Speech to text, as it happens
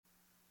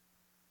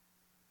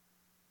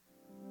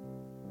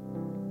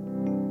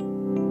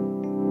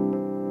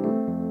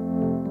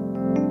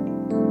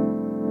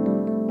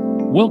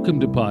Welcome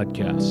to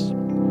podcasts,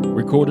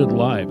 recorded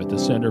live at the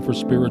Center for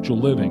Spiritual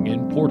Living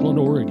in Portland,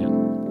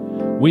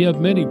 Oregon. We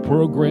have many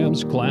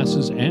programs,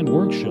 classes, and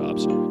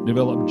workshops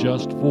developed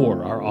just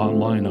for our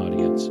online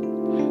audience.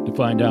 To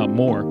find out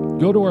more,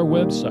 go to our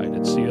website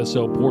at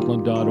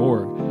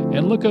csoportland.org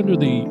and look under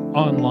the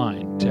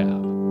Online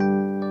tab.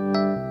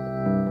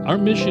 Our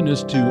mission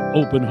is to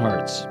open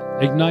hearts,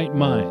 ignite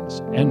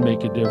minds, and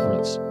make a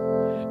difference.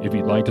 If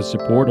you'd like to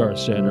support our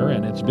center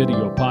and its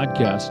video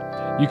podcast,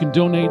 you can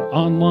donate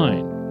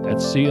online at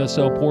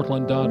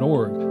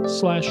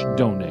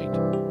csoportland.org/donate.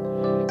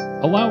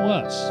 Allow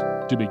us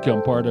to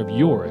become part of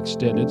your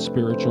extended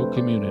spiritual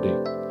community.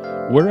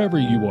 Wherever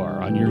you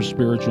are on your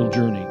spiritual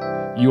journey,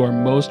 you are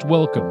most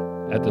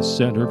welcome at the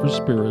Center for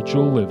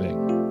Spiritual Living.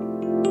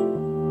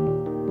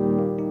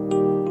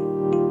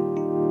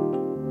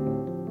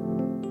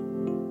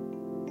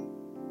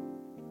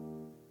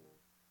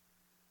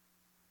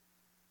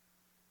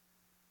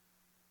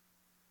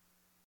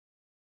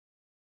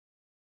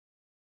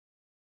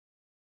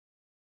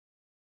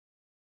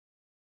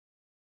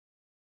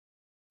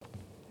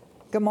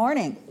 Good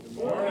morning.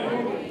 Good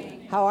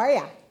morning. How are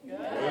you? Good.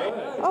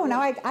 Oh, no,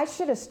 I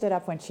should have stood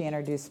up when she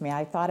introduced me.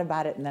 I thought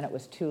about it, and then it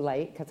was too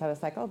late, because I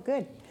was like, oh,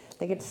 good.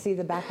 They get to see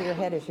the back of your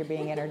head as you're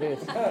being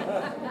introduced.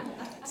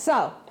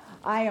 So,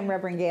 I am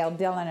Reverend Gail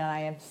Dillon, and I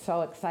am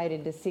so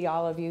excited to see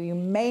all of you. You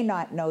may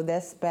not know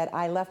this, but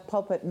I left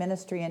pulpit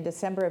ministry in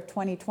December of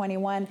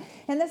 2021,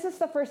 and this is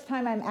the first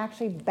time I'm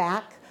actually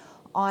back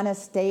on a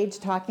stage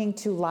talking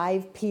to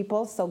live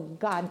people, so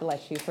God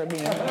bless you for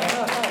being here.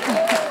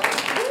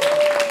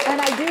 And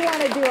I do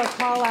want to do a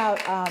call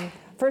out,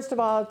 first of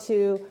all,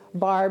 to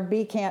Barb.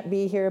 B can't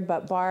be here,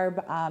 but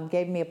Barb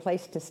gave me a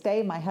place to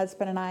stay, my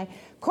husband and I.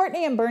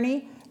 Courtney and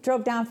Bernie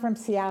drove down from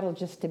Seattle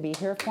just to be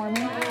here for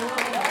me.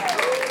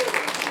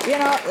 You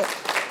know,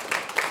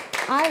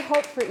 I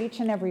hope for each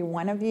and every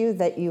one of you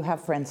that you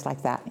have friends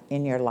like that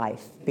in your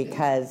life,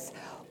 because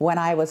when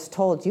I was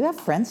told, you have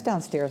friends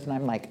downstairs, and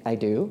I'm like, I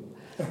do.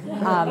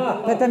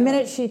 But the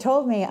minute she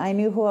told me, I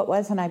knew who it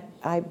was, and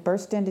I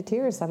burst into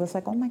tears. I was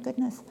like, oh my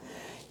goodness.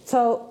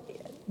 So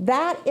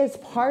that is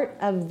part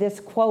of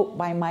this quote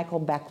by Michael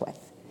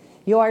Beckwith.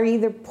 You are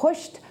either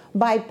pushed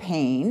by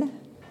pain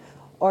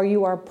or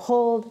you are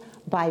pulled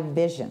by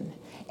vision.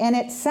 And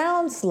it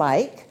sounds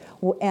like,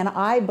 and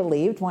I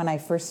believed when I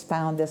first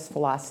found this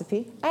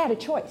philosophy, I had a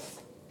choice.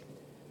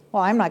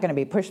 Well, I'm not going to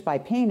be pushed by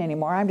pain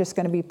anymore. I'm just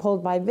going to be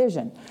pulled by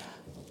vision.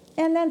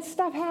 And then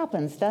stuff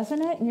happens,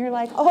 doesn't it? And you're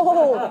like,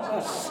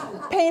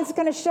 oh, pain's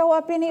going to show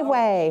up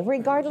anyway,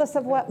 regardless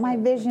of what my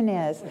vision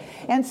is.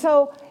 And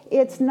so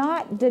it's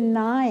not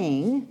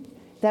denying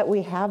that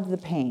we have the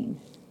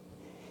pain.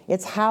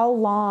 It's how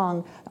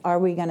long are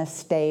we going to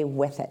stay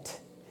with it,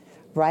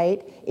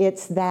 right?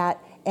 It's that,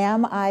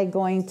 am I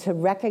going to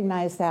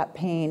recognize that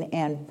pain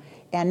and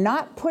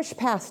not push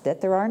past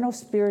it? There are no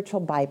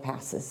spiritual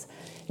bypasses.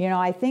 You know,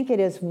 I think it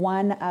is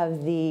one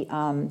of the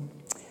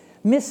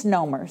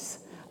misnomers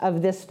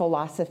of this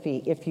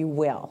philosophy, if you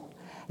will,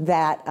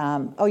 that,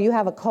 oh, you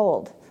have a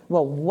cold.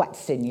 Well,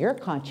 what's in your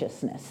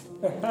consciousness?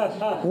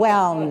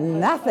 Well,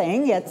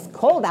 nothing. It's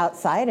cold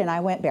outside, and I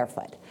went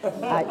barefoot.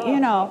 You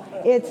know,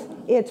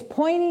 it's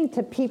pointing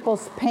to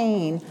people's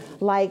pain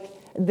like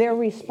they're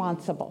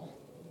responsible.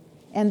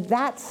 And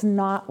that's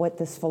not what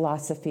this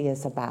philosophy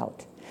is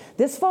about.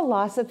 This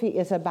philosophy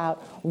is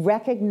about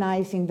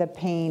recognizing the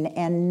pain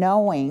and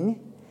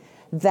knowing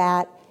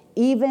that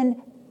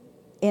even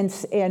in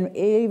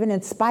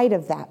spite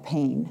of that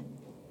pain,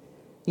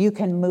 you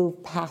can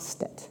move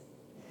past it.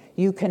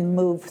 You can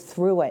move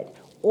through it.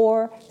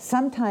 Or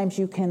sometimes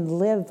you can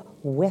live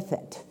with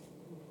it.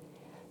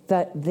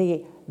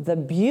 The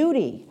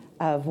beauty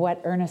of what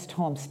Ernest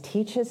Holmes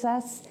teaches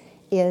us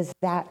is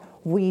that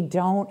we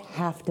don't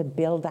have to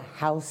build a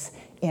house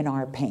in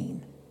our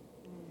pain.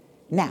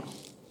 Now,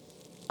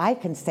 I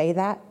can say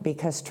that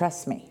because,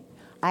 trust me,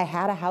 I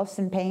had a house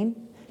in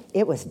pain.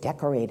 It was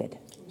decorated.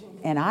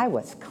 And I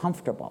was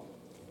comfortable.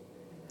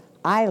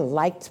 I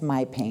liked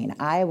my pain.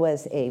 I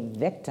was a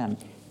victim.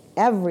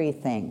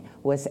 Everything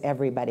was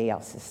everybody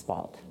else's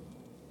fault.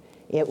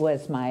 It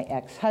was my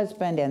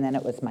ex-husband, and then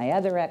it was my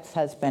other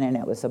ex-husband, and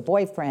it was a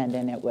boyfriend,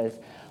 and it was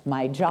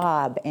my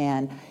job,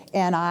 and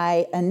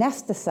I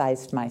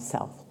anesthetized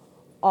myself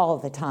all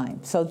the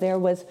time. So there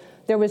was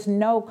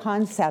no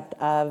concept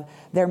of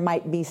there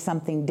might be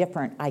something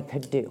different I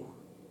could do.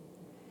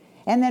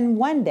 And then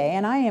one day,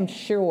 and I am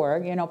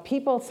sure, you know,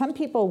 some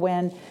people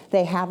when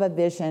they have a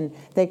vision,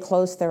 they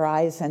close their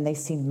eyes and they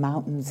see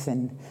mountains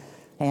and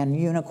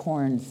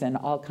unicorns and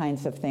all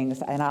kinds of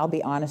things. And I'll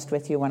be honest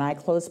with you, when I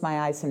close my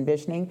eyes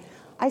envisioning,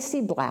 I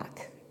see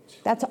black.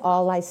 That's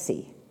all I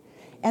see.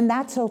 And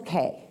that's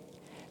okay,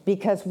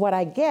 because what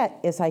I get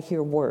is I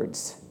hear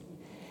words.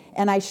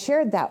 And I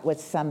shared that with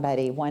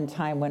somebody one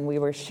time when we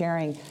were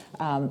sharing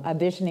a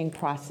visioning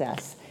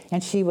process.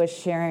 And she was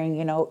sharing,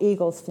 you know,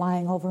 eagles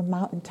flying over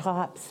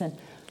mountaintops. And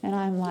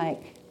I'm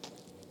like,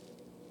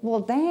 well,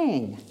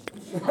 dang.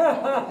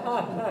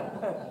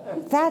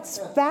 That's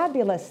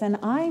fabulous, and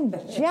I'm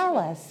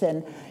jealous.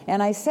 And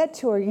I said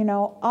to her, you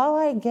know, all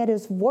I get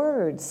is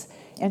words.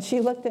 And she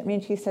looked at me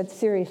and she said,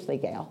 seriously,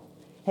 Gail,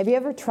 have you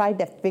ever tried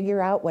to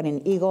figure out what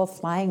an eagle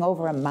flying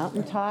over a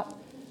mountaintop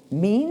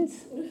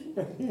means?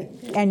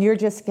 And you're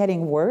just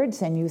getting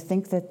words and you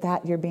think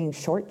that you're being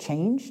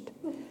shortchanged?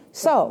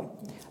 So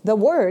the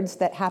words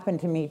that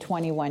happened to me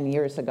 21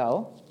 years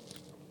ago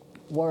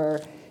were,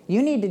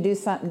 you need to do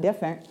something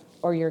different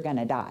or you're going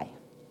to die.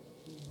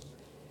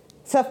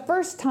 It's the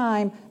first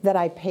time that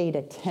I paid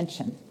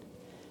attention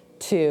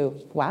to,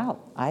 wow,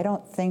 I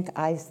don't think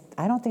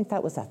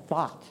that was a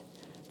thought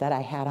that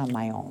I had on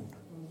my own.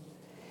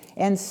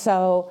 And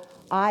so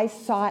I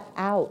sought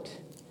out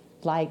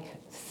like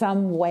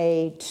some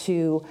way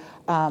to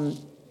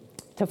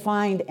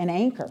find an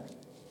anchor.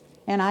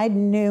 And I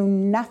knew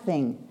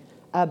nothing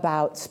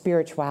about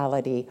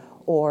spirituality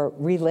or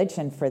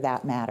religion for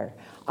that matter.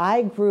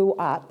 I grew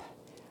up,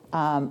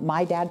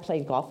 my dad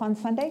played golf on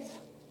Sundays.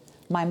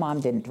 My mom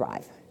didn't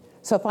drive.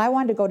 So if I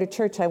wanted to go to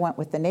church, I went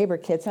with the neighbor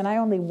kids, and I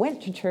only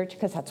went to church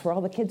because that's where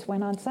all the kids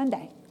went on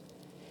Sunday.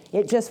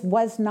 It just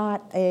was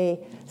not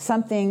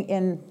something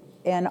in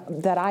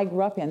that I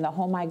grew up in, the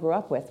home I grew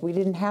up with. We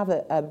didn't have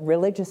a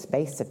religious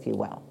base, if you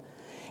will.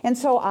 And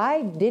so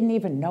I didn't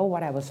even know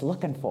what I was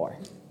looking for.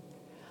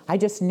 I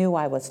just knew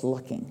I was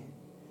looking.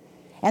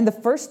 And the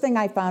first thing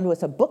I found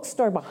was a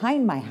bookstore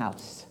behind my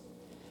house.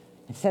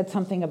 It said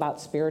something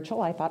about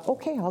spiritual. I thought,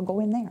 okay, I'll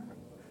go in there.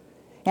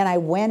 And I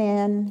went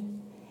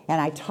in and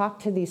I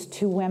talked to these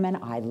two women.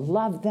 I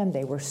loved them.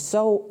 They were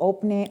so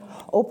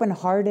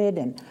open-hearted.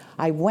 And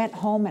I went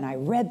home and I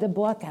read the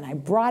book and I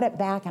brought it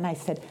back and I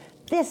said,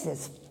 this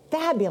is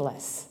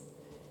fabulous.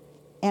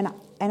 And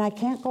I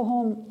can't go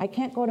home. I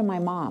can't go to my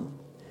mom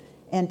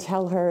and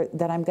tell her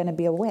that I'm going to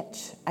be a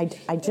witch. I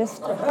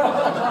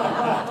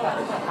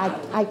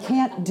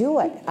can't do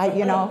it.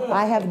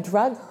 I have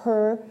drug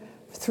her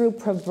through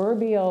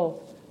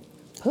proverbial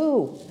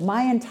poo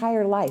my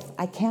entire life.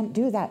 I can't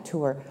do that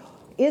to her.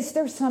 Is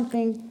there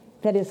something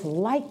that is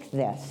like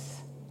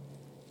this?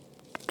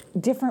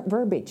 Different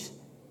verbiage.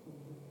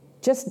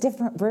 Just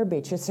different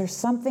verbiage. Is there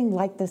something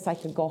like this I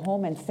could go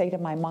home and say to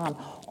my mom,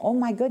 oh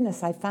my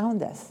goodness, I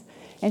found this.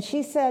 And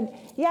she said,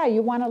 yeah,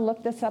 you want to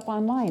look this up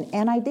online?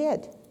 And I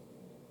did.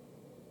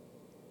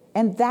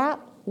 And that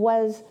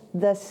was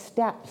the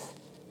steps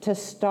to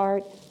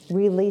start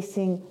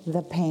releasing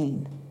the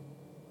pain.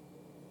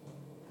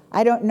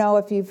 I don't know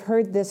if you've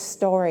heard this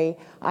story.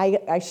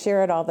 I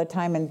share it all the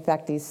time. In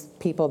fact, these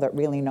people that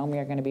really know me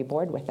are going to be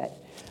bored with it.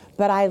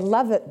 But I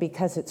love it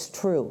because it's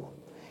true.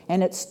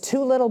 And it's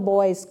two little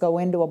boys go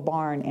into a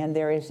barn, and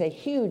there is a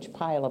huge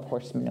pile of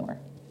horse manure.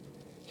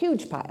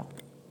 Huge pile.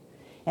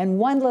 And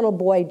one little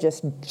boy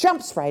just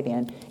jumps right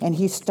in, and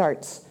he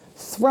starts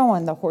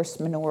throwing the horse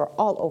manure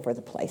all over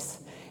the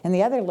place. And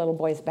the other little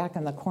boy's back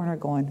in the corner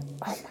going,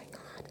 oh my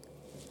God,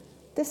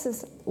 this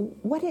is,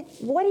 what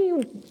are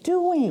you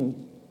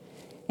doing?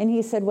 And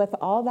he said, with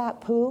all that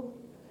poo,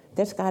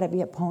 there's got to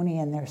be a pony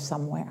in there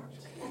somewhere.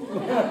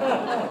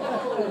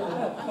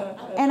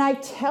 And I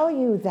tell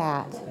you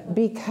that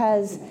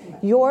because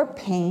your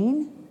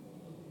pain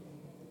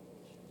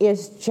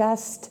is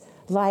just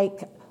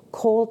like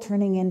coal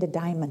turning into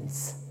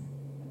diamonds.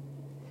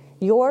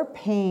 Your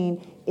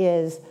pain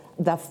is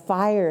the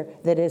fire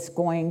that is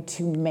going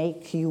to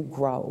make you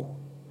grow.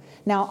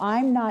 Now,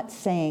 I'm not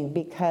saying,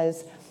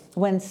 because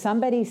when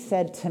somebody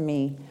said to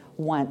me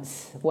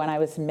once when I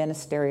was in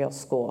ministerial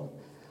school,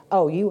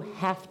 oh, you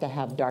have to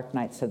have dark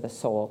nights of the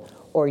soul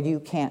or you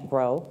can't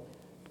grow.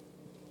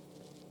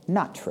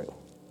 Not true.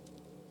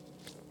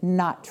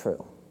 Not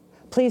true.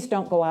 Please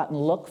don't go out and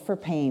look for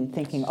pain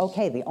thinking,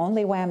 okay, the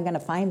only way I'm going to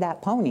find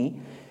that pony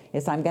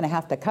is I'm going to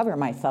have to cover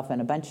myself in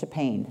a bunch of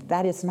pain.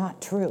 That is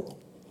not true.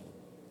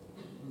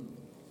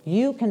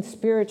 You can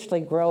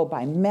spiritually grow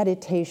by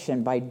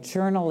meditation, by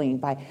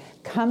journaling, by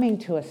coming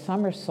to a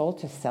summer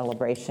solstice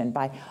celebration,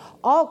 by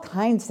all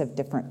kinds of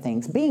different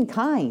things. Being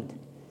kind.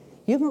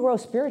 You can grow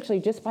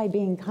spiritually just by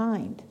being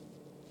kind.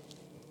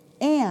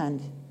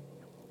 And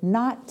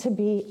not to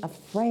be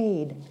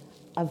afraid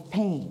of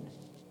pain.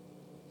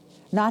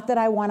 Not that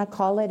I want to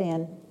call it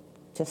in,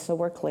 just so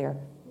we're clear.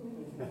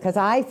 Because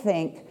I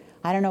think,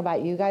 I don't know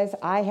about you guys,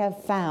 I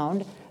have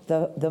found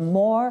the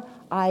more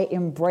I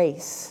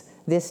embrace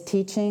this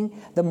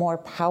teaching, the more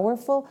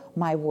powerful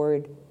my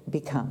word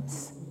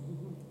becomes.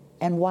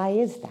 And why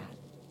is that?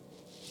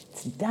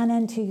 It's done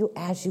unto you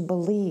as you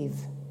believe.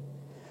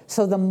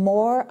 So the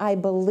more I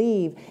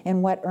believe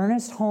in what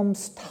Ernest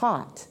Holmes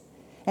taught,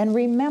 and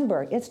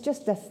remember, it's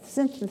just a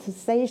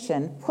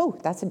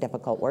synthesization, that's a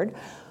difficult word,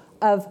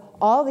 of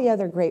all the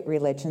other great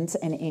religions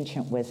and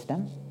ancient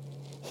wisdom.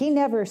 He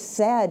never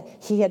said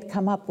he had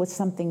come up with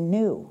something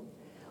new.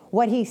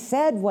 What he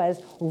said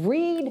was,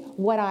 read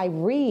what I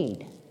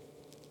read,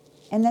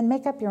 and then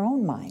make up your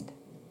own mind.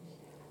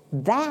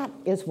 That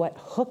is what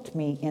hooked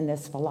me in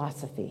this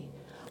philosophy.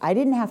 I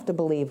didn't have to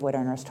believe what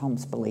Ernest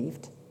Holmes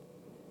believed.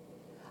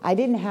 I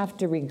didn't have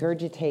to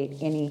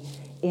regurgitate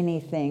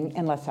anything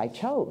unless I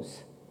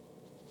chose.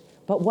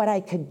 But what I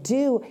could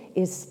do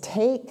is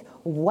take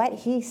what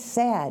he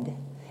said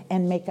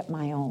and make it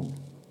my own.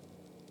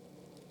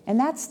 And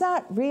that's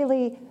not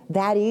really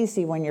that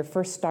easy when you're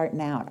first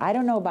starting out. I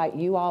don't know about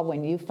you all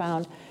when you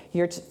found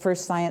your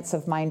first Science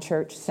of Mind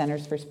Church,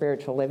 Centers for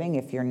Spiritual Living,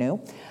 if you're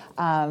new.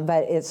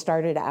 But it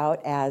started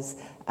out as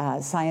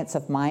Science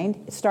of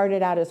Mind. It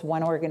started out as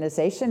one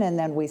organization, and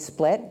then we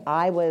split.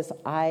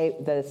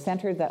 The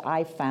center that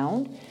I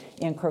found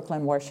in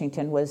Kirkland,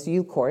 Washington was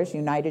UCORS,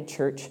 United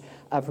Church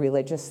of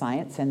Religious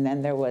Science, and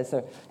then there was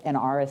an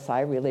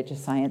RSI,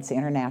 Religious Science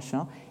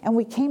International, and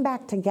we came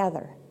back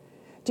together.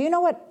 Do you know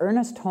what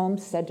Ernest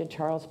Holmes said to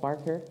Charles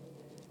Barker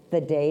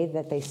the day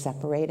that they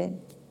separated?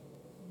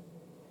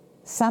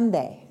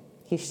 Someday,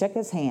 he shook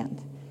his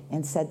hand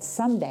and said,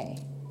 someday,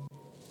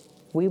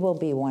 we will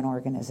be one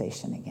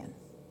organization again.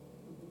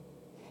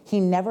 He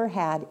never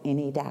had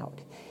any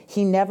doubt.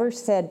 He never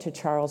said to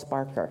Charles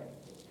Barker,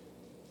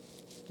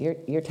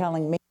 you're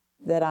telling me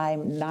that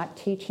I'm not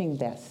teaching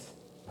this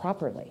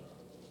properly,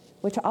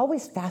 which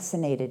always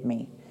fascinated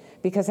me.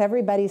 Because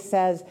everybody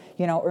says,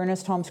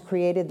 Ernest Holmes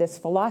created this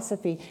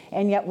philosophy,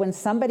 and yet when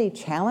somebody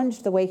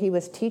challenged the way he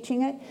was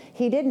teaching it,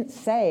 he didn't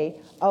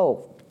say,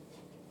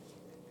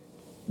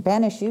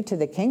 banish you to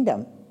the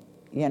kingdom,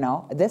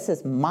 this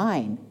is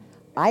mine.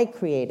 I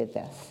created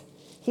this.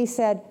 He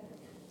said,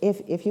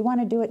 if you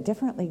want to do it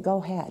differently,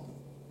 go ahead.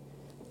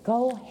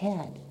 Go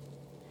ahead.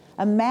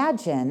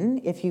 Imagine,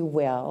 if you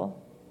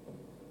will,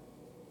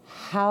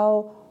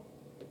 how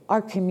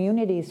our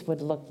communities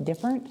would look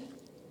different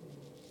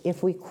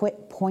if we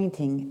quit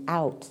pointing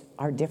out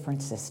our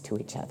differences to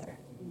each other.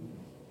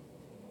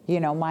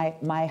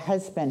 My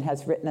husband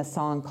has written a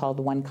song called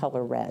One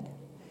Color Red.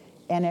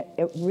 And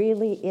it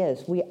really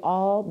is. We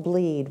all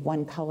bleed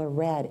one color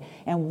red.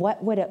 And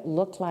what would it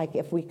look like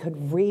if we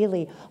could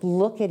really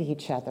look at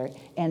each other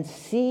and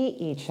see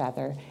each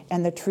other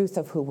and the truth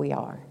of who we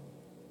are?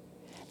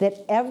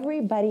 That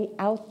everybody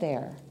out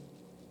there,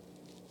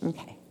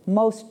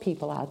 most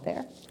people out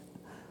there,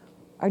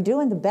 are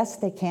doing the best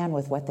they can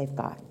with what they've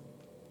got.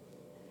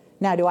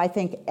 Now, do I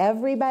think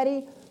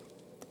everybody?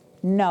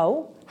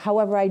 No.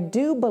 However, I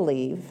do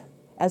believe,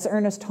 as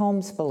Ernest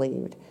Holmes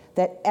believed,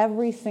 that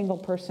every single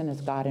person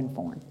is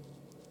God-informed.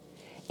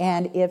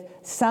 And if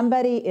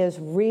somebody is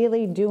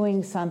really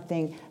doing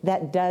something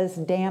that does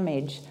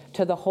damage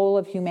to the whole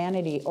of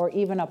humanity or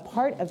even a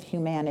part of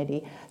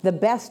humanity, the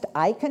best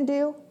I can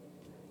do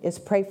is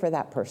pray for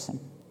that person.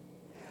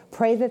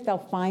 Pray that they'll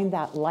find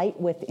that light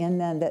within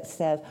them that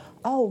says,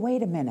 oh,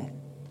 wait a minute,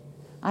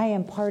 I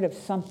am part of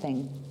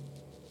something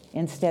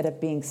instead of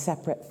being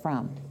separate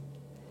from.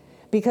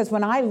 Because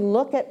when I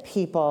look at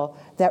people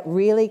that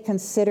really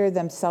consider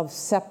themselves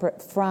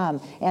separate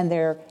from, and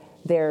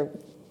they're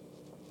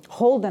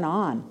holding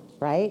on,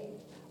 right,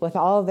 with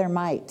all of their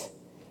might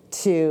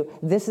to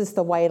this is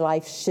the way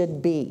life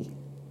should be,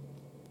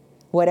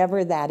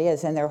 whatever that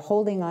is, and they're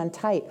holding on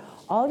tight,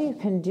 all you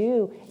can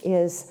do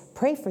is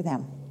pray for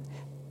them.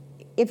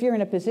 If you're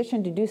in a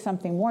position to do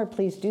something more,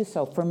 please do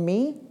so. For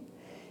me,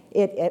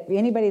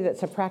 anybody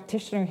that's a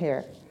practitioner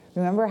here,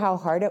 remember how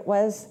hard it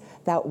was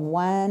that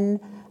one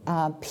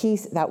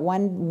that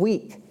 1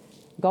 week,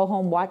 go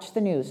home, watch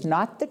the news,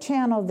 not the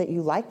channel that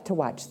you like to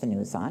watch the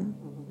news on.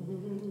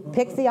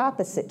 Pick the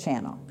opposite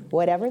channel,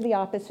 whatever the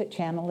opposite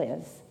channel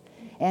is.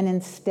 And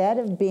instead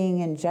of being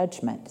in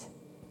judgment,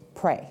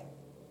 pray.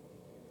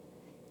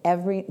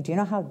 Do you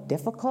know how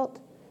difficult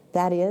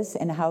that is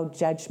and how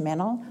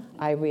judgmental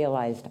I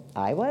realized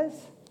I was?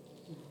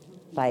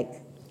 Like,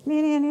 I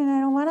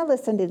don't want to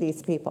listen to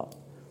these people.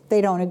 They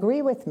don't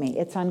agree with me.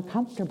 It's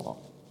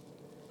uncomfortable.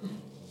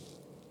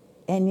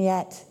 And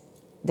yet,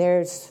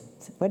 there's,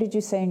 what did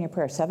you say in your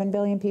prayer, 7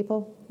 billion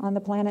people on the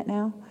planet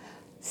now?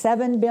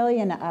 7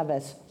 billion of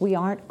us, we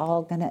aren't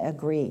all going to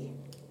agree.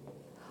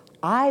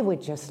 I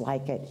would just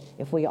like it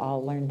if we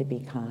all learned to be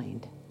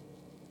kind.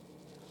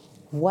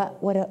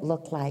 What would it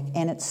look like?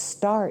 And it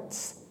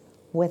starts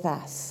with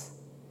us.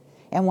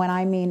 And when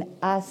I mean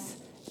us,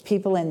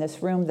 people in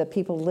this room, the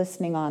people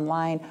listening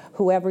online,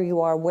 whoever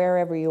you are,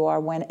 wherever you are,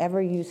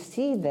 whenever you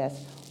see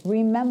this,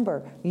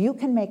 remember, you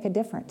can make a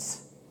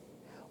difference.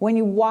 When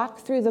you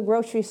walk through the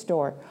grocery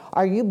store,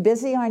 are you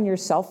busy on your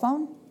cell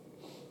phone?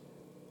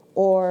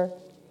 Or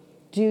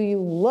do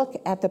you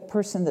look at the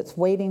person that's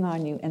waiting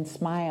on you and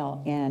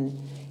smile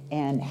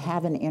and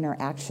have an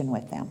interaction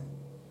with them?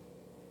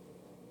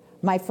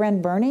 My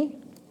friend Bernie,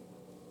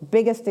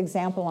 biggest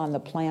example on the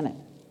planet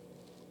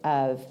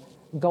of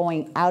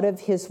going out of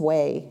his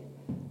way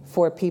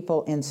for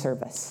people in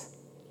service.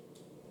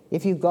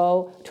 If you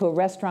go to a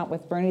restaurant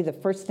with Bernie, the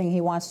first thing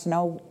he wants to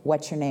know,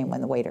 what's your name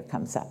when the waiter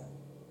comes up?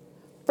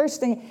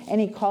 First thing,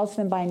 and he calls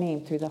them by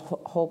name through the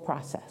whole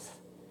process.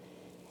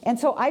 And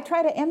so I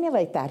try to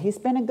emulate that. He's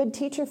been a good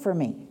teacher for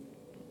me.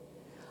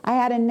 I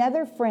had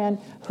another friend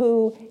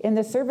who, in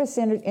the service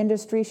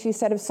industry, she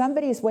said, if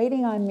somebody's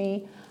waiting on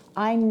me,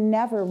 I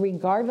never,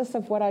 regardless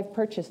of what I've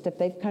purchased, if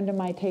they've come to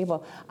my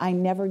table, I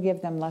never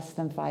give them less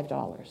than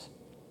 $5.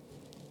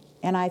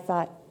 And I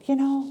thought,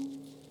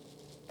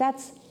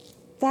 that's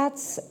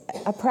That's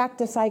a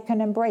practice I can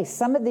embrace.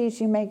 Some of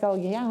these you may go,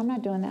 yeah, I'm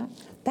not doing that.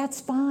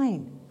 That's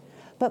fine.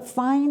 But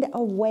find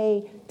a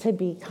way to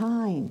be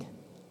kind.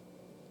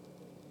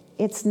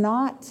 It's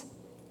not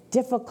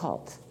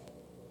difficult.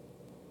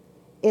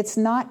 It's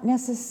not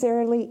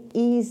necessarily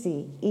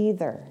easy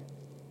either,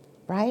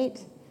 right?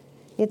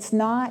 It's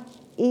not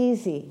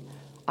easy.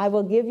 I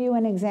will give you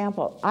an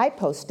example. I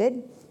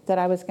posted that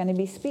I was going to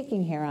be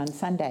speaking here on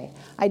Sunday.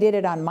 I did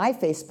it on my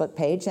Facebook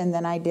page, and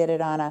then I did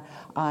it on a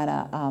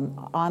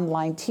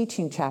online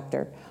teaching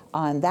chapter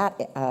on that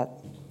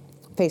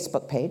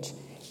Facebook page,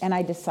 and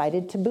I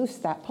decided to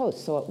boost that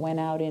post, so it went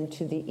out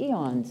into the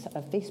eons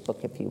of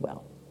Facebook, if you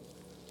will.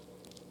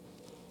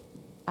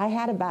 I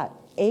had about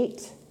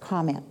 8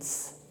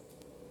 comments.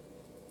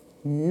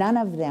 None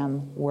of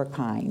them were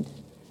kind.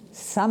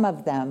 Some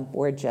of them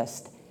were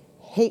just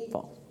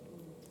hateful.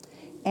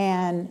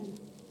 And,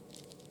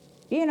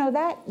 you know,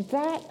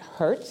 that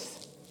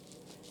hurts,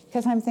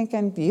 because I'm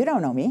thinking, you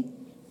don't know me.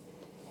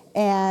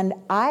 And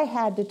I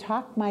had to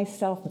talk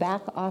myself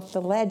back off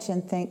the ledge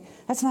and think,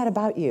 that's not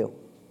about you.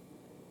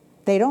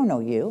 They don't know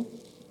you.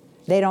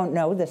 They don't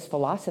know this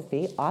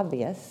philosophy,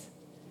 obvious.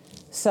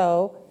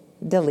 So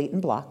delete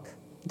and block,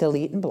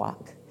 delete and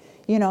block.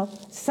 You know,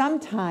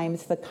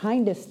 sometimes the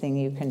kindest thing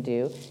you can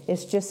do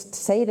is just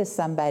say to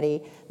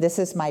somebody, this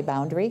is my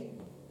boundary,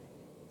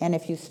 and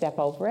if you step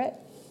over it,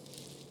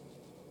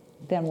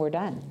 then we're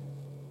done.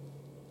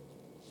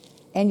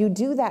 And you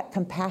do that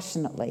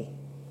compassionately.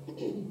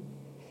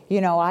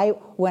 You know,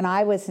 when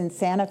I was in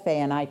Santa Fe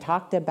and I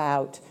talked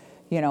about,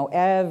 you know,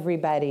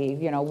 everybody,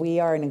 you know, we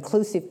are an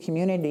inclusive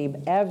community,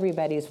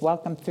 everybody's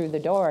welcome through the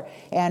door.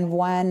 And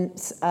one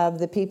of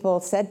the people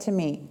said to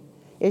me,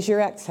 is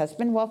your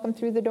ex-husband welcome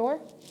through the door?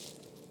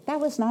 That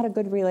was not a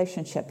good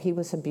relationship. He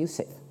was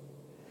abusive.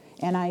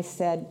 And I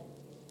said,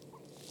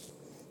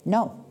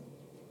 no,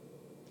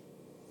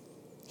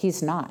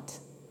 he's not.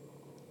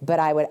 But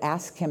I would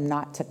ask him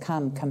not to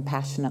come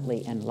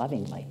compassionately and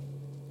lovingly.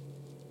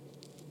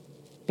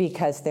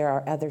 Because there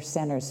are other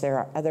centers, there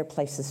are other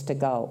places to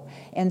go.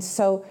 And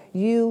so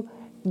you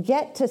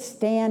get to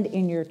stand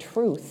in your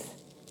truth.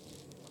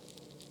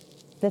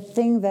 The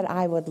thing that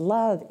I would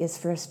love is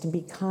for us to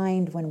be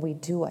kind when we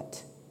do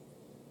it.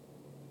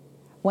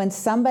 When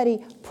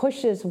somebody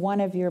pushes one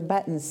of your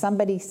buttons,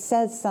 somebody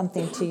says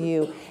something to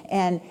you,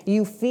 and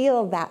you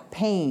feel that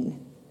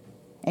pain,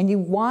 and you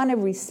want to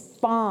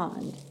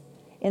respond,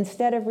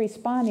 instead of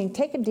responding,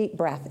 take a deep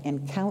breath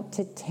and count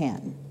to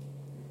 10.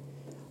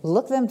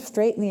 Look them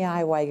straight in the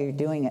eye while you're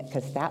doing it,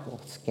 because that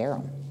will scare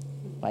them.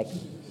 Like,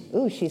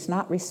 ooh, she's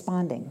not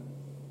responding.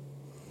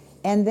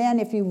 And then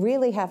if you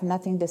really have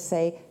nothing to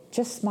say,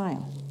 just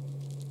smile.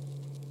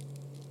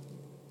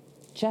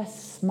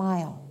 Just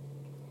smile.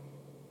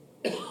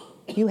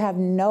 You have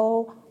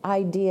no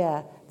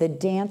idea the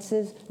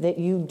dances that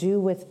you do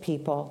with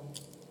people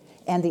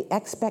and the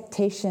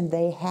expectation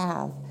they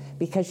have,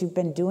 because you've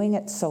been doing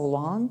it so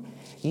long,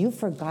 you've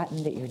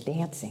forgotten that you're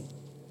dancing.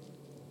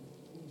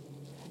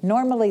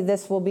 Normally,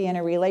 this will be in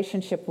a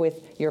relationship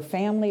with your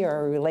family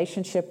or a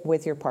relationship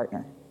with your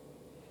partner.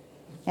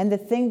 And the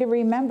thing to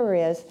remember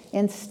is,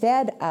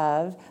 instead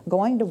of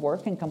going to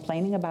work and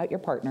complaining about your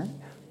partner,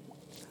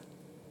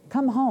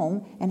 come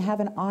home and have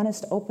an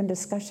honest, open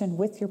discussion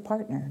with your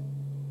partner.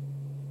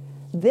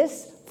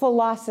 This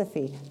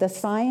philosophy, the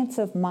science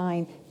of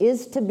mind,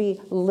 is to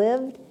be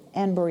lived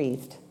and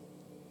breathed.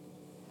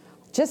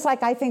 Just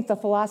like I think the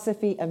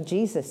philosophy of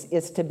Jesus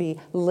is to be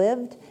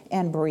lived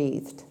and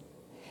breathed.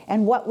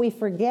 And what we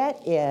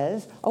forget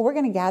is, we're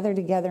going to gather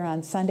together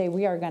on Sunday.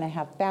 We are going to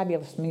have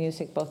fabulous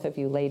music. Both of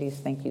you ladies,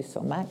 thank you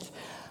so much.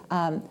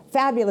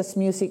 Fabulous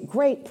music,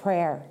 great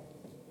prayer.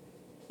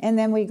 And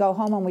then we go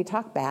home and we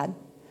talk bad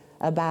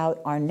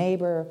about our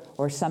neighbor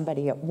or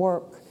somebody at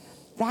work.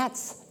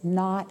 That's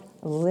not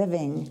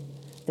living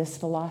this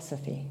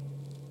philosophy.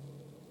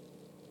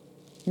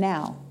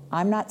 Now,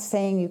 I'm not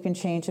saying you can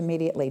change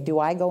immediately. Do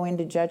I go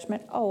into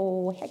judgment?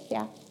 Oh, heck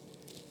yeah.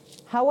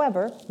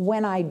 However,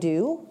 when I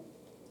do,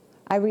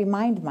 I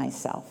remind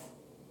myself,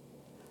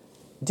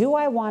 do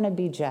I want to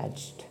be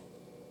judged?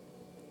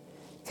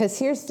 Because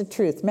here's the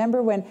truth.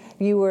 Remember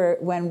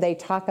when they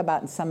talk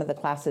about in some of the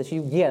classes,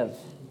 you give,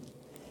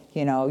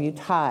 you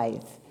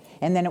tithe,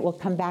 and then it will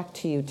come back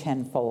to you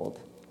tenfold.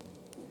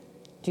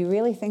 Do you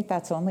really think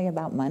that's only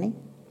about money?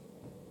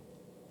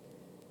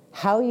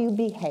 How you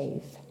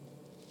behave,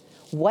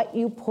 what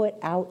you put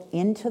out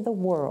into the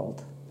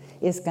world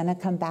is going to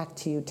come back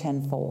to you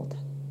tenfold.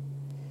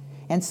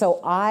 And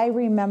so I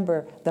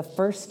remember the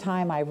first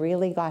time I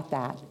really got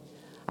that.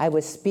 I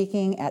was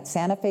speaking at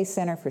Santa Fe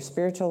Center for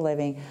Spiritual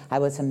Living. I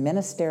was a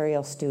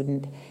ministerial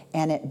student,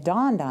 and it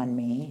dawned on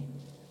me,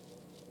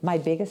 my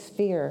biggest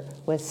fear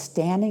was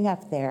standing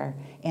up there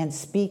and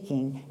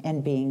speaking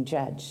and being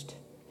judged.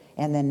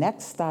 And the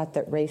next thought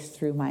that raced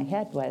through my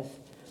head was,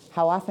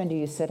 how often do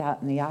you sit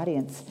out in the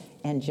audience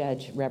and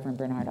judge Reverend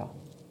Bernardo?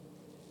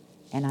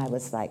 And I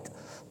was like,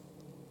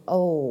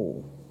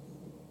 oh,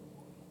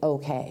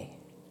 okay.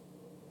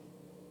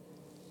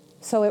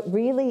 So it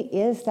really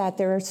is that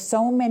there are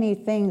so many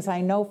things.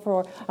 I know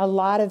for a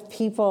lot of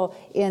people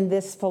in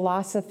this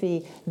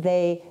philosophy,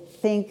 they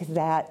think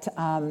that,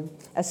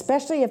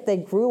 especially if they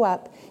grew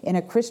up in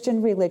a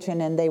Christian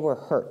religion and they were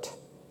hurt,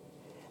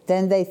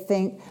 then they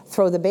think,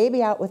 throw the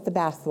baby out with the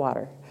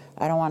bathwater.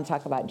 I don't want to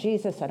talk about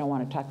Jesus. I don't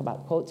want to talk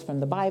about quotes from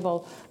the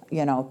Bible.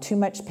 Too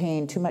much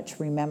pain, too much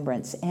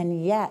remembrance.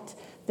 And yet,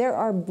 there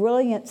are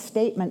brilliant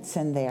statements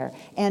in there.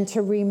 And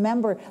to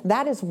remember,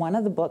 that is one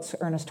of the books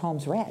Ernest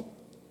Holmes read.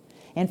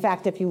 In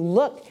fact, if you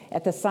look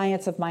at the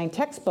Science of Mind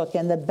textbook,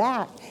 in the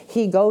back,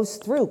 he goes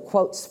through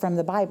quotes from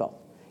the Bible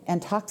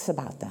and talks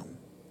about them.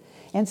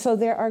 And so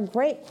there are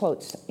great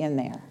quotes in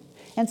there.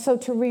 And so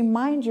to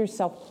remind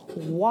yourself,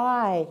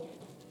 why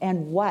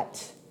and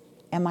what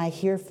am I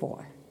here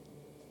for?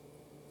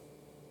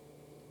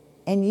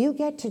 And you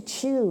get to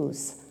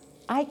choose.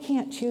 I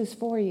can't choose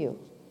for you.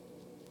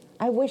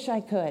 I wish I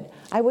could.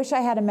 I wish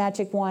I had a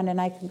magic wand and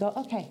I could go,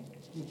 okay,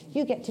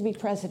 you get to be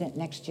president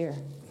next year.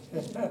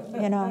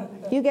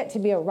 You get to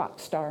be a rock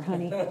star,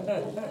 honey.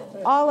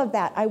 All of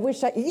that. I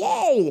wish I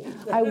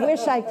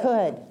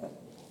could.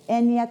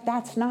 And yet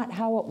that's not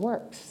how it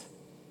works.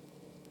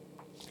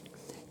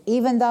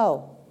 Even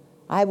though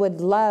I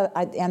would love,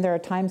 and there are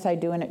times I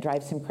do and it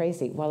drives him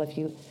crazy. Well, if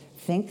you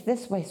think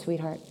this way,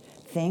 sweetheart,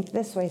 think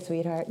this way,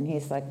 sweetheart. And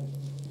he's like,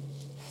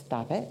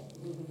 stop it.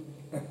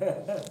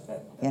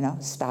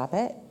 Stop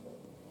it.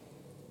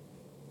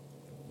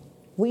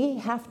 We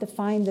have to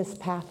find this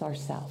path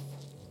ourselves.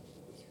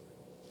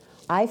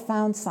 I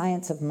found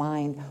Science of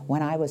Mind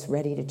when I was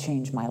ready to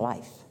change my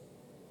life.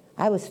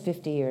 I was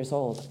 50 years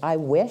old. I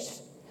wish,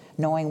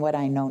 knowing what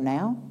I know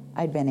now,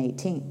 I'd been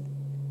 18.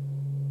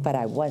 But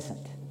I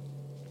wasn't.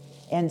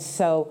 And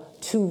so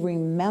to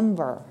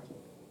remember,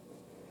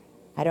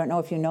 I don't know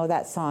if you know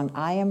that song,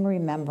 I am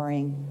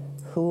remembering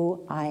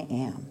who I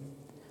am.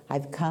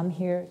 I've come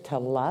here to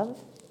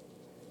love,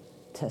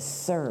 to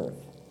serve,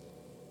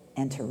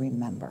 and to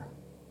remember.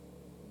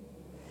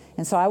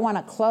 And so I want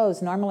to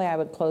close. Normally I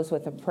would close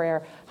with a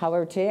prayer.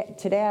 However,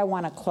 today I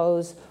want to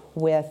close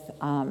with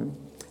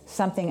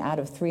something out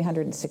of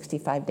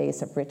 365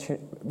 Days of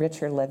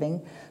Richer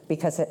Living,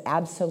 because it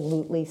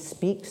absolutely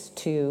speaks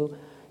to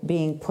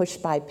being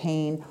pushed by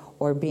pain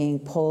or being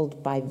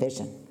pulled by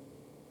vision.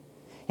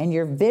 And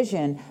your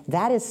vision,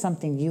 that is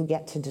something you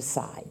get to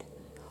decide.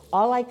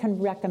 All I can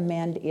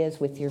recommend is,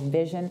 with your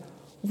vision,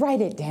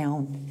 write it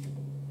down.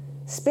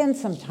 Spend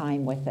some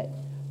time with it.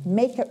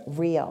 Make it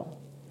real.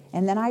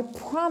 And then I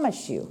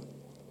promise you,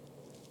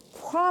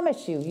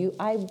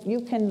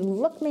 you can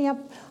look me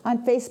up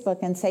on Facebook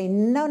and say,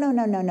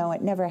 no,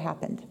 it never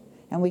happened.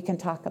 And we can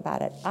talk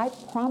about it. I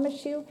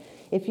promise you,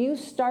 if you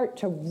start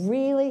to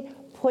really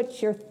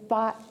put your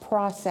thought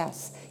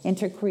process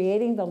into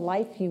creating the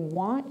life you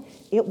want,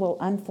 it will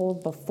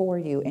unfold before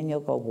you and you'll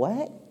go,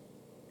 what?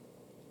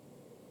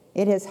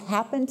 It has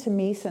happened to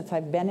me since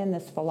I've been in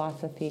this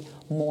philosophy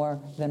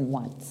more than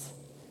once.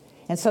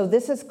 And so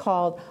this is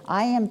called,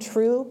 I am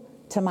true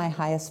to my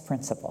highest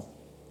principle.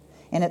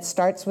 And it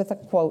starts with a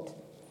quote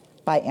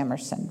by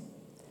Emerson.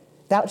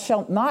 Thou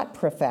shalt not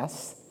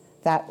profess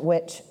that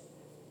which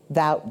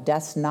thou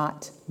dost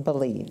not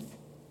believe.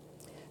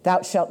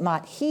 Thou shalt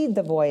not heed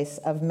the voice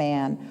of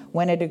man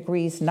when it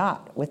agrees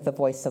not with the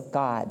voice of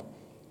God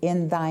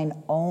in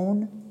thine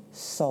own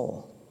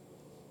soul.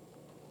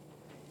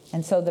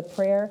 And so the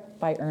prayer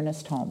by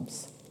Ernest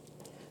Holmes.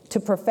 To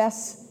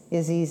profess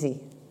is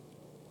easy.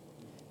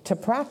 To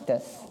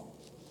practice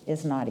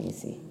is not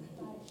easy.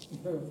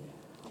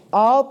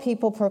 All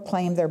people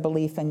proclaim their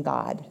belief in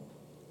God,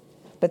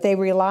 but they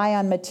rely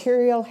on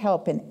material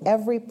help in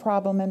every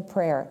problem and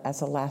prayer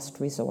as a last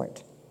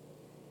resort.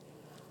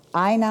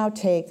 I now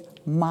take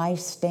my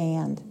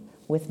stand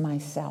with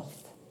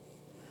myself.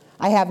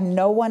 I have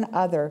no one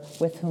other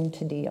with whom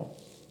to deal.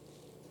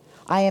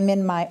 I am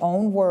in my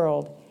own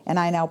world, and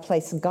I now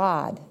place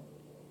God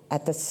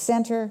at the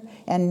center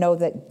and know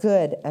that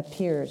good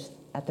appears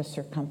at the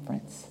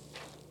circumference.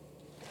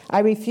 I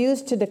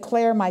refuse to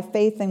declare my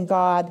faith in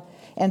God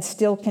and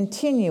still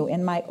continue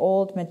in my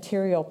old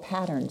material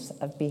patterns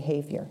of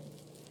behavior.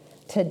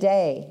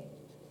 Today,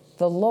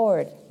 the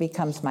Lord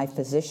becomes my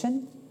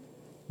physician,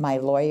 my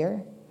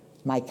lawyer,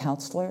 my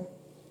counselor,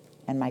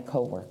 and my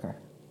co-worker.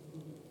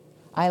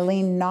 I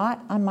lean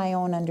not on my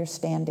own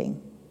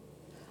understanding.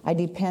 I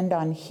depend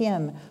on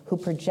Him who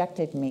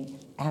projected me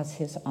as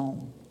His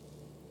own.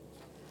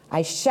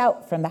 I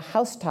shout from the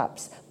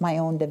housetops my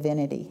own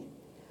divinity.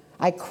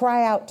 I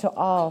cry out to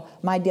all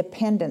my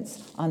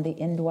dependence on the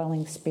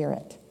indwelling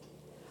Spirit.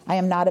 I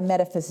am not a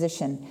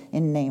metaphysician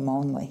in name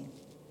only.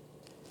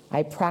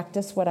 I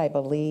practice what I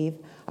believe.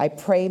 I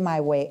pray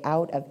my way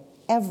out of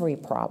every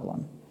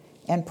problem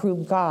and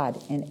prove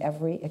God in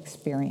every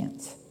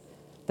experience.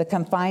 The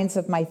confines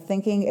of my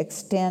thinking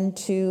extend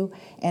to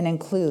and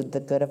include the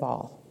good of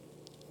all.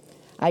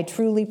 I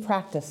truly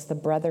practice the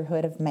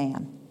brotherhood of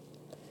man.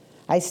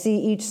 I see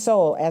each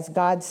soul as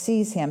God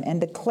sees him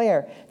and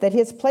declare that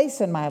his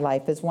place in my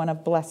life is one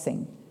of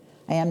blessing.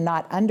 I am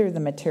not under the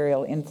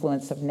material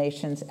influence of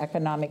nations'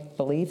 economic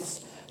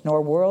beliefs,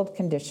 nor world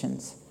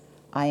conditions.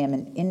 I am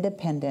an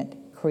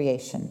independent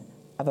creation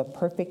of a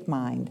perfect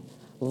mind,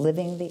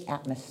 living the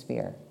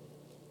atmosphere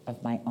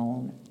of my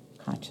own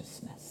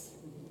consciousness.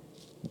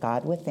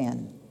 God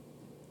within,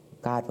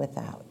 God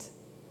without.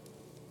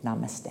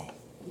 Namaste.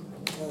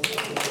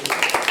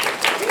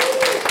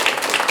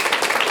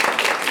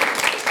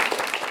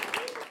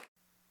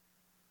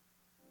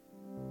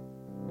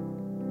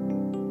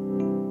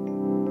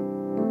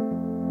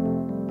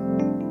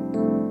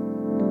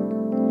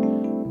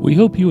 We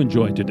hope you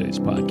enjoyed today's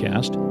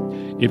podcast.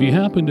 If you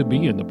happen to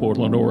be in the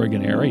Portland,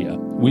 Oregon area,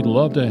 we'd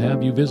love to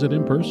have you visit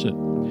in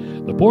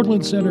person. The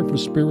Portland Center for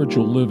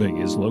Spiritual Living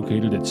is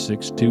located at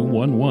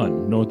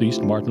 6211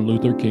 Northeast Martin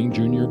Luther King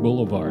Jr.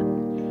 Boulevard.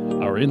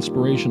 Our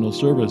inspirational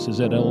service is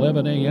at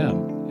 11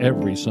 a.m.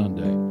 every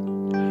Sunday.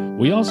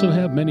 We also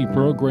have many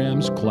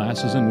programs,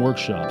 classes, and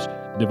workshops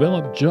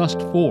developed just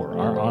for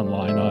our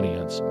online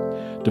audience.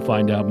 To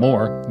find out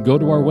more, go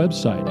to our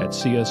website at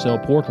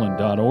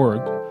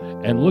cslportland.org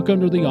and look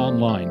under the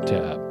Online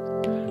tab.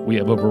 We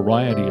have a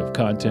variety of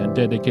content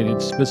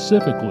dedicated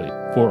specifically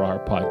for our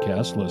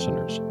podcast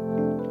listeners.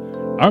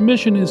 Our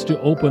mission is to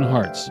open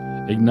hearts,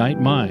 ignite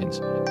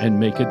minds, and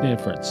make a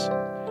difference.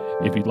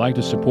 If you'd like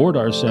to support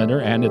our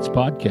center and its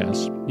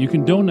podcasts, you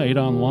can donate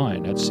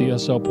online at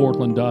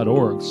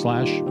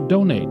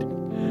cslportland.org/donate.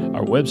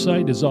 Our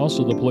website is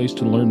also the place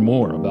to learn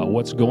more about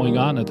what's going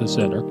on at the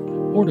center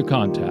or to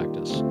contact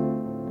us.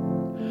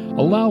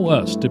 Allow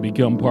us to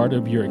become part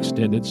of your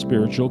extended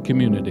spiritual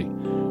community.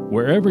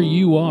 Wherever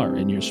you are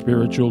in your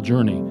spiritual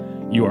journey,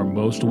 you are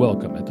most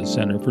welcome at the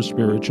Center for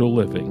Spiritual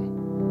Living.